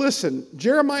got to listen.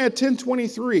 Jeremiah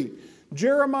 10:23.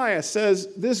 Jeremiah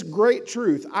says this great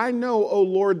truth. I know, O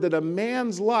Lord, that a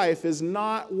man's life is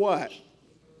not what?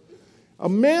 A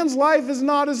man's life is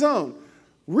not his own.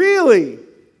 Really?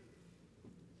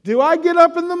 Do I get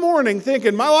up in the morning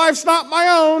thinking my life's not my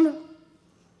own?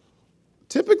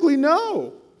 Typically,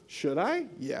 no. Should I?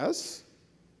 Yes.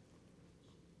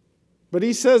 But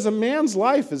he says a man's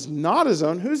life is not his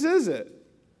own. Whose is it?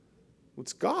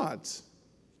 It's God's.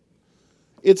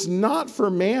 It's not for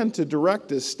man to direct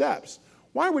his steps.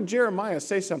 Why would Jeremiah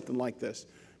say something like this?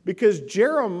 Because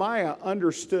Jeremiah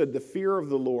understood the fear of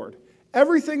the Lord.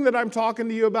 Everything that I'm talking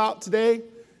to you about today,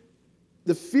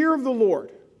 the fear of the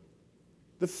Lord.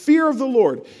 The fear of the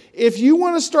Lord. If you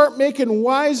want to start making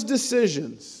wise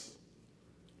decisions,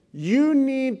 you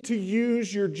need to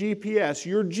use your GPS.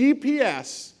 Your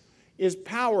GPS is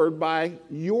powered by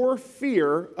your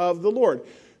fear of the Lord.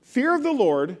 Fear of the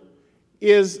Lord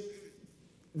is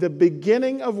the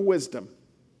beginning of wisdom.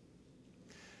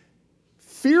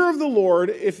 Fear of the Lord,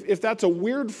 if that's a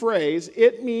weird phrase,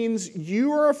 it means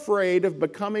you are afraid of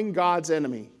becoming God's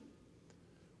enemy.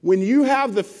 When you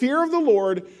have the fear of the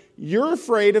Lord, you're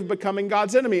afraid of becoming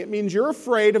God's enemy. It means you're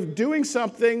afraid of doing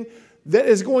something that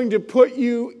is going to put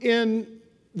you in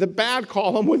the bad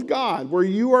column with God, where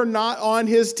you are not on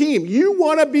His team. You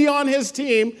want to be on His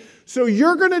team, so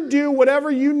you're going to do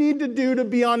whatever you need to do to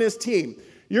be on His team.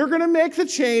 You're going to make the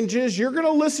changes. You're going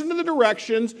to listen to the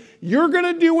directions. You're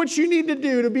going to do what you need to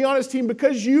do to be on His team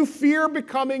because you fear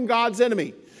becoming God's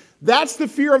enemy. That's the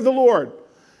fear of the Lord.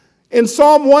 In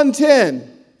Psalm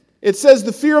 110, it says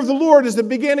the fear of the Lord is the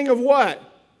beginning of what?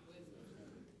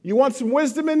 You want some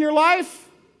wisdom in your life?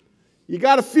 You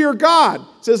got to fear God.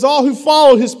 It says all who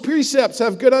follow His precepts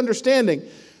have good understanding.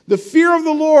 The fear of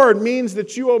the Lord means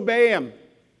that you obey Him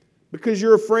because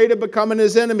you're afraid of becoming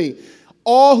His enemy.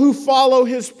 All who follow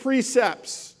His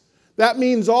precepts. That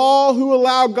means all who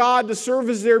allow God to serve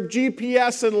as their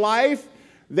GPS in life,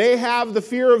 they have the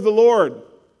fear of the Lord.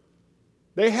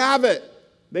 They have it.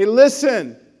 They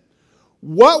listen.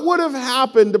 What would have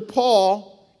happened to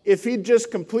Paul if he'd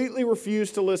just completely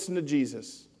refused to listen to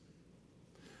Jesus?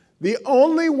 The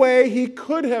only way he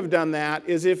could have done that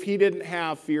is if he didn't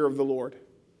have fear of the Lord.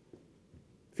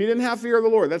 If he didn't have fear of the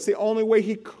Lord, that's the only way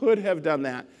he could have done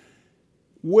that.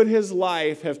 Would his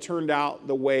life have turned out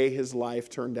the way his life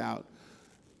turned out?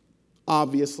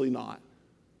 Obviously not.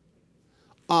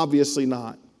 Obviously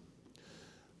not.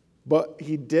 But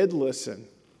he did listen.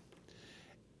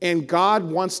 And God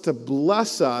wants to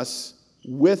bless us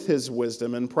with His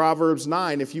wisdom. In Proverbs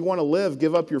 9, if you want to live,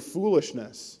 give up your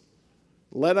foolishness.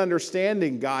 Let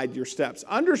understanding guide your steps.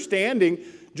 Understanding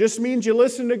just means you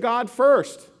listen to God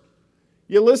first.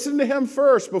 You listen to Him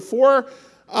first. Before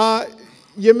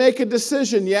you make a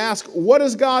decision, you ask, what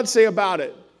does God say about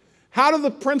it? How do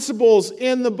the principles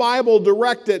in the Bible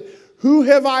direct it? Who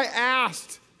have I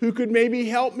asked who could maybe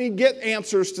help me get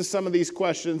answers to some of these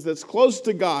questions that's close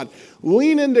to God?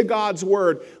 Lean into God's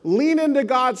Word. Lean into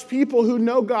God's people who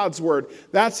know God's Word.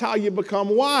 That's how you become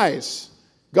wise.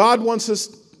 God wants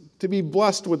us to be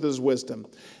blessed with His wisdom.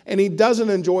 And He doesn't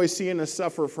enjoy seeing us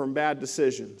suffer from bad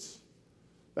decisions.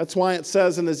 That's why it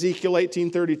says in Ezekiel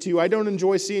 18:32, I don't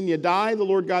enjoy seeing you die. The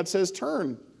Lord God says,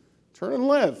 turn and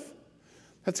live.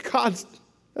 That's God's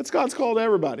call to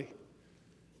everybody.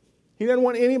 He doesn't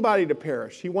want anybody to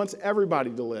perish. He wants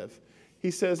everybody to live. He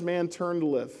says, man, turn to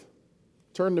live.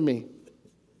 Turn to me.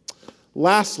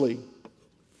 Lastly,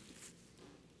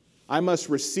 I must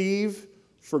receive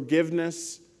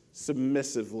forgiveness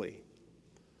submissively.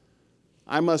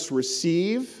 I must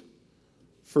receive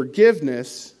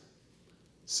forgiveness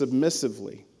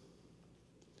submissively.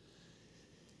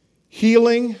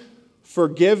 Healing,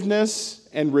 forgiveness,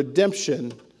 and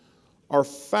redemption are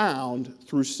found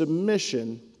through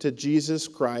submission to Jesus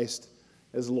Christ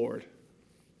as Lord.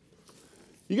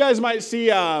 You guys might see,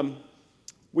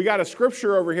 we got a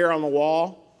scripture over here on the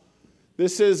wall.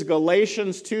 This is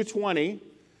Galatians 2:20,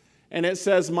 and it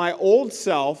says, "My old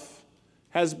self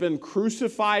has been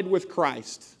crucified with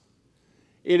Christ.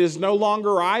 It is no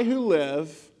longer I who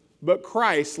live, but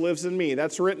Christ lives in me."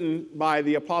 That's written by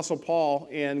the Apostle Paul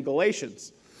in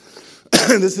Galatians.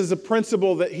 This is a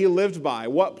principle that he lived by.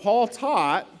 What Paul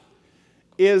taught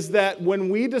is that when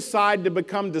we decide to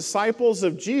become disciples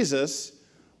of Jesus,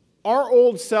 our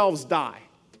old selves die.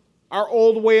 Our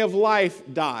old way of life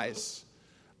dies.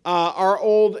 Our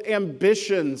old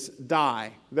ambitions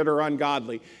die that are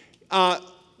ungodly.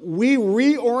 We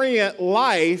reorient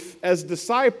life as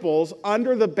disciples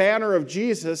under the banner of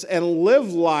Jesus and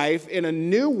live life in a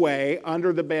new way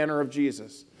under the banner of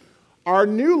Jesus. Our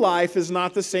new life is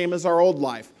not the same as our old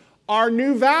life. Our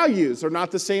new values are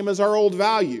not the same as our old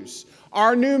values.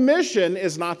 Our new mission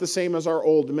is not the same as our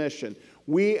old mission.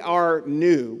 We are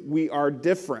new. We are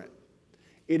different.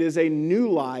 It is a new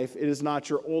life. It is not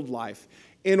your old life.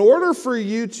 In order for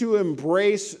you to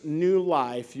embrace new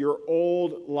life, your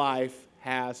old life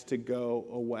has to go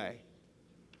away.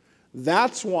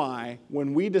 That's why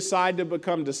when we decide to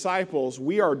become disciples,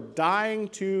 we are dying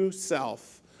to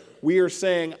self. We are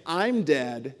saying, I'm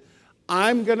dead.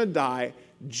 I'm going to die.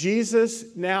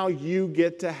 Jesus, now you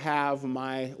get to have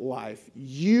my life.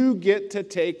 You get to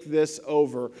take this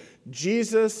over.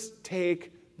 Jesus,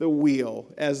 take the wheel,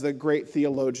 as the great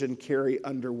theologian Carrie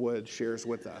Underwood shares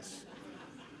with us.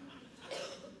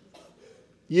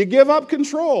 You give up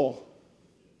control.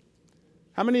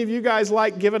 How many of you guys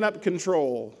like giving up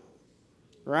control?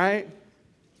 Right?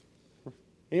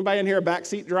 Anybody in here a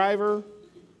backseat driver?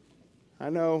 I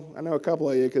know a couple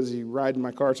of you because you ride in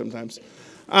my car sometimes.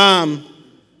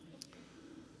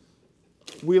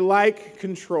 We like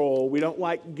control. We don't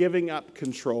like giving up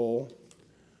control.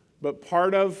 But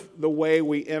part of the way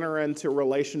we enter into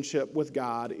relationship with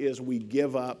God is we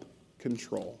give up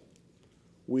control.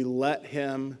 We let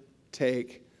Him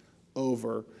take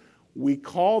over. We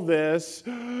call this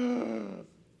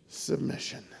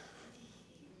submission.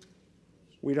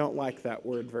 We don't like that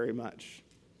word very much,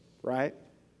 right?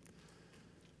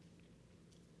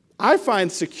 I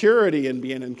find security in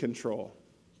being in control.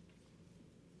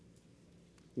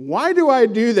 Why do I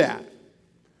do that?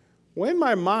 Well, in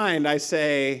my mind, I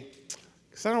say,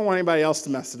 because I don't want anybody else to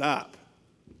mess it up.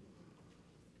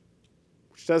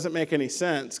 Which doesn't make any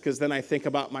sense, because then I think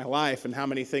about my life and how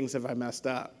many things have I messed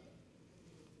up.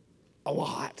 A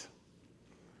lot.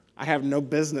 I have no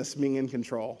business being in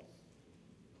control.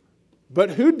 But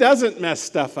who doesn't mess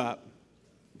stuff up?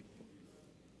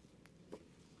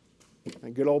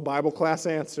 A good old Bible class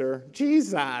answer,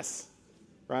 Jesus,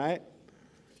 right?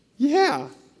 Yeah,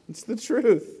 it's the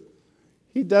truth.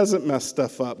 He doesn't mess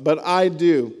stuff up, but I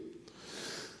do.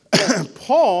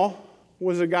 Paul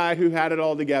was a guy who had it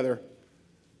all together,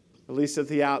 at least at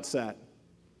the outset.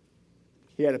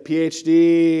 He had a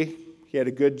PhD, he had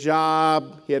a good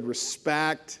job, he had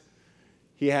respect,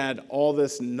 he had all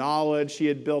this knowledge he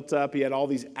had built up, he had all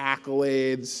these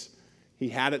accolades. He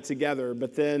had it together,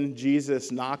 but then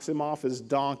Jesus knocks him off his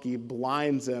donkey,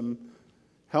 blinds him,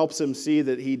 helps him see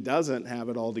that he doesn't have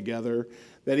it all together,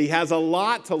 that he has a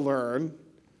lot to learn,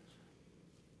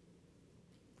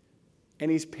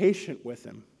 and he's patient with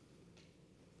him.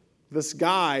 This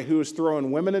guy who is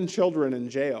throwing women and children in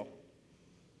jail,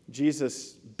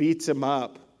 Jesus beats him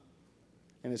up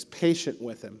and is patient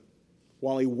with him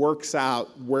while he works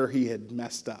out where he had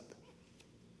messed up.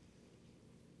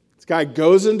 This guy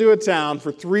goes into a town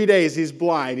for 3 days. He's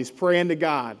blind. He's praying to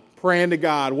God.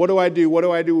 What do I do? What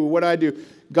do I do? What do I do?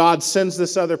 God sends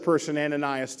this other person,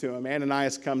 Ananias, to him.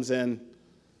 Ananias comes in,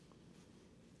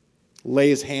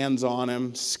 lays hands on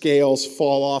him. Scales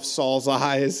fall off Saul's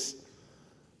eyes.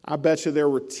 I bet you there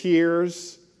were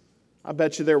tears. I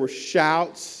bet you there were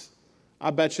shouts.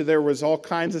 I bet you there was all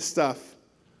kinds of stuff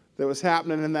that was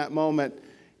happening in that moment.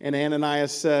 And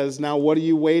Ananias says, now what are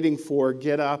you waiting for?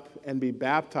 Get up and be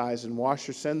baptized and wash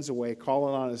your sins away,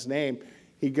 calling on his name.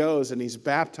 He goes and he's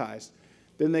baptized.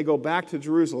 Then they go back to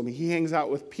Jerusalem. He hangs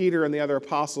out with Peter and the other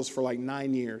apostles for like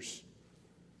 9 years.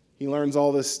 He learns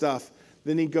all this stuff.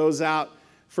 Then he goes out.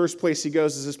 First place he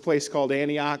goes is this place called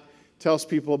Antioch. Tells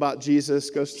people about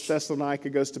Jesus. Goes to Thessalonica,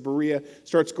 goes to Berea.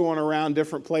 Starts going around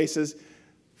different places.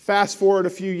 Fast forward a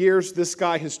few years, this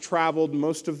guy has traveled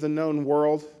most of the known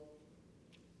world.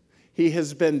 He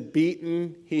has been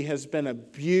beaten. He has been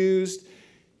abused.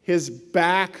 His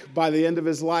back, by the end of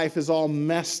his life, is all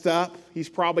messed up. He's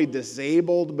probably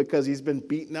disabled because he's been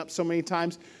beaten up so many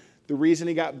times. The reason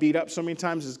he got beat up so many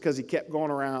times is because he kept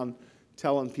going around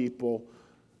telling people,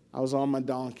 I was on my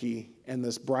donkey, and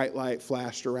this bright light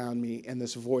flashed around me, and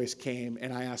this voice came,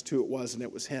 and I asked who it was, and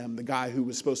it was him, the guy who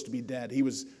was supposed to be dead. He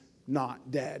was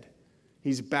not dead.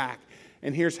 He's back.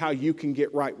 And here's how you can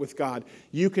get right with God.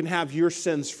 You can have your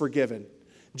sins forgiven.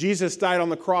 Jesus died on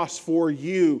the cross for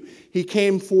you. He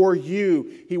came for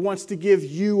you. He wants to give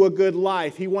you a good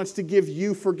life. He wants to give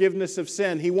you forgiveness of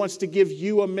sin. He wants to give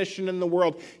you a mission in the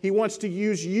world. He wants to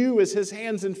use you as his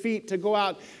hands and feet to go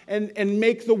out and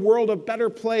make the world a better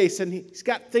place. And he's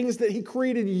got things that he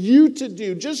created you to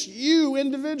do, just you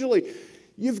individually.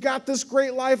 You've got this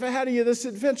great life ahead of you, this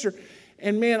adventure.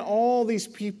 And man, all these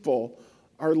people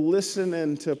are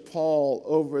listening to Paul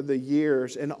over the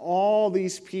years, and all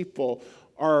these people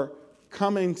are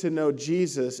coming to know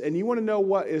Jesus. And you want to know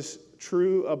what is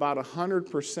true about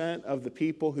 100% of the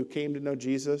people who came to know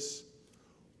Jesus?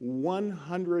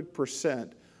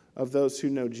 100% of those who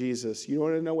know Jesus. You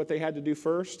want to know what they had to do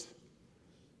first?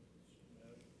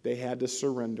 They had to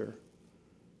surrender.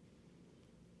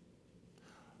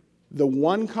 The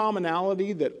one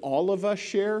commonality that all of us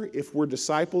share, if we're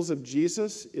disciples of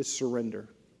Jesus, is surrender.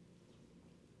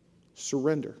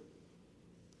 Surrender.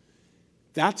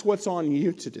 That's what's on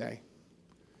you today.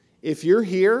 If you're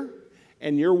here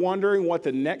and you're wondering what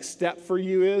the next step for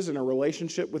you is in a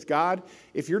relationship with God,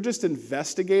 if you're just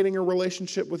investigating a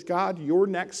relationship with God, your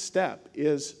next step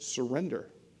is surrender.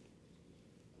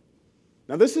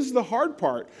 Now, this is the hard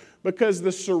part, because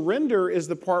the surrender is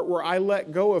the part where I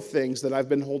let go of things that I've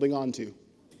been holding on to.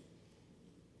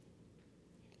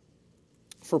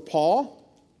 For Paul,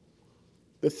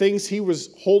 the things he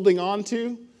was holding on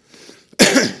to,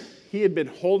 he had been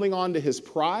holding on to his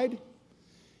pride.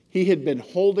 He had been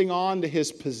holding on to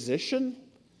his position.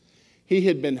 He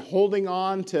had been holding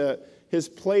on to his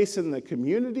place in the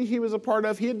community he was a part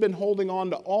of. He had been holding on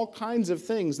to all kinds of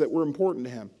things that were important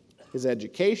to him. His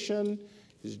education,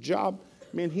 his job.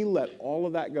 Man, he let all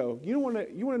of that go. You want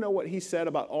to know what he said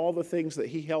about all the things that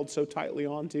he held so tightly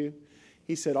on to?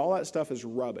 He said, all that stuff is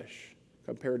rubbish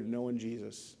compared to knowing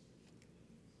Jesus.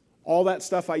 All that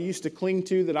stuff I used to cling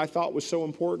to that I thought was so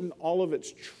important, all of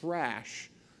it's trash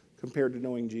compared to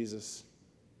knowing Jesus.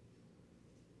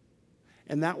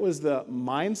 And that was the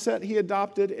mindset he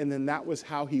adopted, and then that was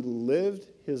how he lived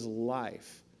his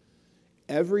life.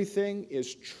 Everything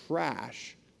is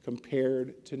trash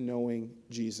compared to knowing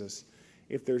Jesus.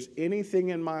 If there's anything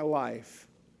in my life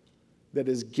that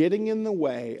is getting in the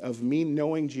way of me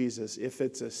knowing Jesus, if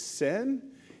it's a sin,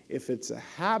 if it's a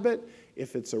habit,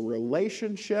 if it's a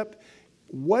relationship,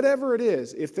 whatever it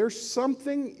is, if there's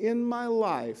something in my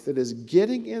life that is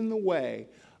getting in the way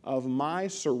of my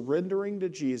surrendering to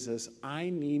Jesus, I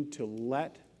need to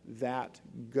let that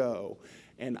go.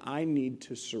 And I need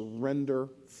to surrender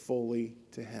fully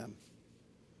to him.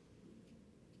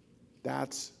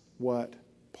 That's what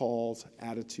Paul's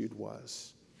attitude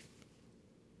was.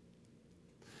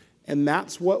 And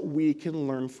that's what we can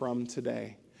learn from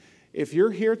today. If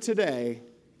you're here today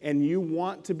and you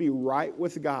want to be right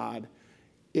with God,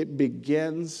 it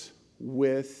begins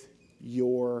with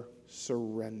your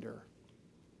surrender.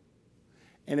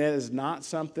 And it is not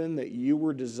something that you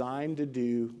were designed to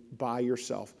do by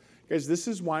yourself. Guys, this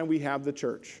is why we have the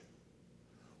church.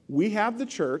 We have the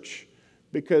church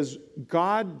because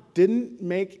God didn't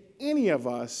make any of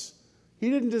us, he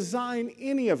didn't design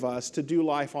any of us to do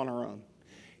life on our own.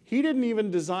 He didn't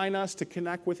even design us to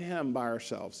connect with him by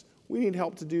ourselves. We need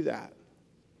help to do that.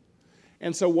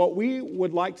 And so what we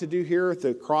would like to do here at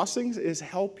the Crossings is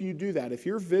help you do that. If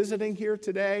you're visiting here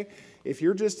today, if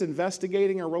you're just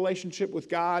investigating a relationship with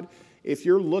God, if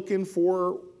you're looking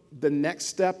for the next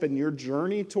step in your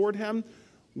journey toward him,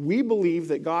 we believe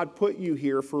that God put you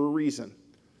here for a reason.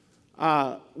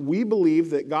 We believe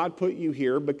that God put you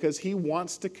here because he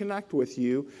wants to connect with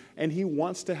you and he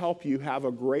wants to help you have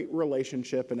a great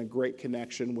relationship and a great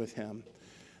connection with him.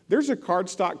 There's a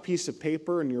cardstock piece of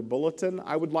paper in your bulletin.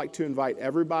 I would like to invite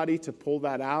everybody to pull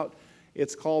that out.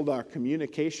 It's called a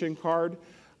communication card.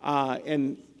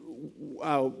 We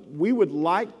would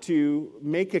like to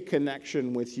make a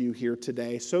connection with you here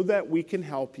today so that we can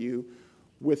help you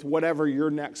with whatever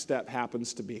your next step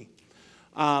happens to be.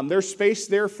 There's space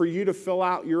there for you to fill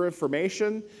out your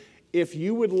information. If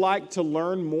you would like to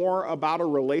learn more about a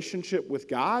relationship with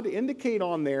God, indicate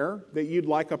on there that you'd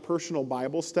like a personal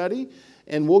Bible study,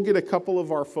 and we'll get a couple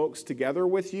of our folks together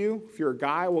with you. If you're a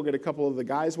guy, we'll get a couple of the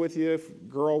guys with you. If you're a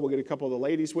girl, we'll get a couple of the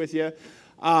ladies with you.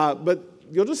 But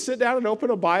you'll just sit down and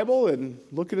open a Bible and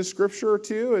look at a scripture or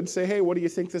two and say, hey, what do you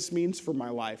think this means for my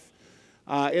life?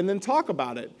 And then talk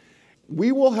about it.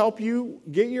 We will help you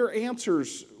get your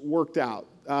answers worked out.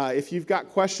 If you've got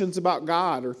questions about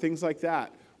God or things like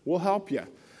that, we'll help you.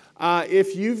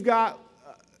 If you've got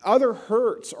other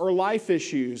hurts or life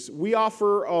issues, we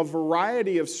offer a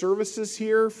variety of services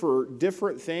here for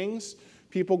different things.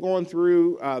 People going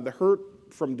through the hurt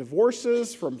from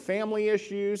divorces, from family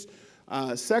issues,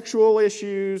 sexual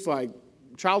issues like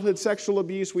childhood sexual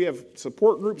abuse. We have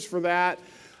support groups for that.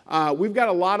 We've got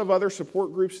a lot of other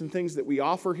support groups and things that we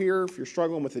offer here. If you're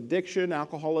struggling with addiction,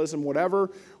 alcoholism,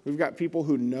 whatever, we've got people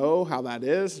who know how that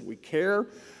is. We care.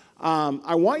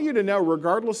 I want you to know,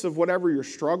 regardless of whatever your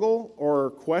struggle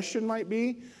or question might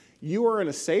be, you are in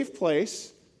a safe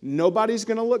place. Nobody's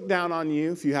going to look down on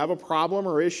you. If you have a problem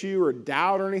or issue or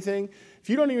doubt or anything, if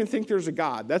you don't even think there's a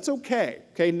God, that's okay.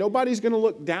 Okay, nobody's going to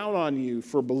look down on you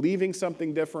for believing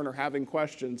something different or having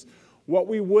questions. What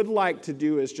we would like to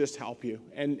do is just help you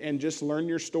and just learn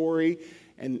your story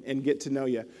and get to know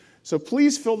you. So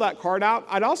please fill that card out.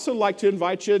 I'd also like to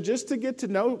invite you just to get to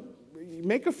know,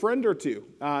 make a friend or two.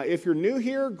 If you're new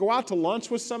here, go out to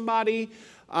lunch with somebody.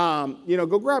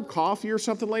 Go grab coffee or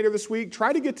something later this week.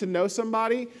 Try to get to know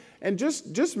somebody and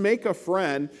just make a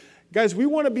friend. Guys, we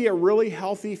want to be a really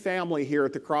healthy family here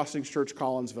at the Crossings Church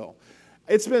Collinsville.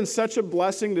 It's been such a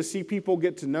blessing to see people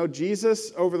get to know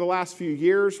Jesus over the last few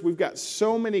years. We've got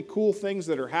so many cool things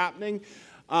that are happening.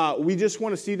 We just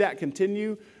want to see that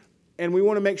continue, and we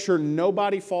want to make sure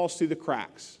nobody falls through the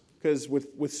cracks. Because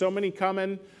with so many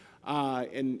coming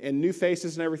and new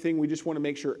faces and everything, we just want to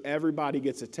make sure everybody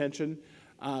gets attention.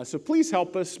 So please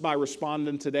help us by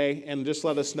responding today, and just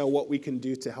let us know what we can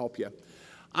do to help you.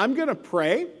 I'm going to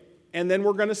pray, and then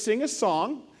we're going to sing a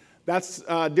song. That's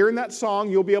during that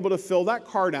song, you'll be able to fill that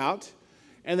card out.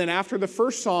 And then after the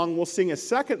first song, we'll sing a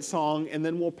second song, and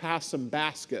then we'll pass some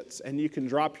baskets. And you can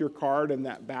drop your card in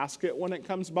that basket when it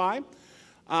comes by.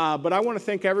 But I want to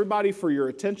thank everybody for your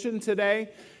attention today.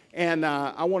 And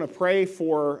I want to pray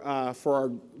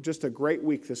for just a great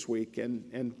week this week.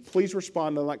 And please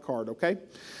respond to that card, okay?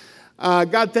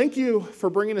 God, thank you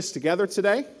for bringing us together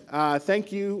today.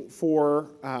 Thank you for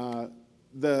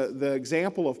the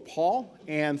example of Paul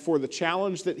and for the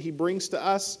challenge that he brings to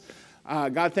us.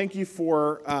 God, thank you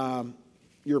for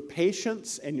your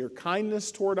patience and your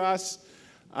kindness toward us.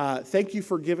 Thank you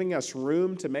for giving us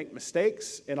room to make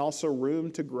mistakes and also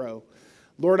room to grow.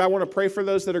 Lord, I want to pray for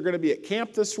those that are going to be at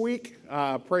camp this week.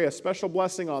 Pray a special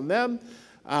blessing on them.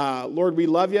 Lord, we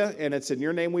love you, and it's in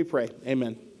your name we pray.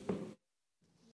 Amen.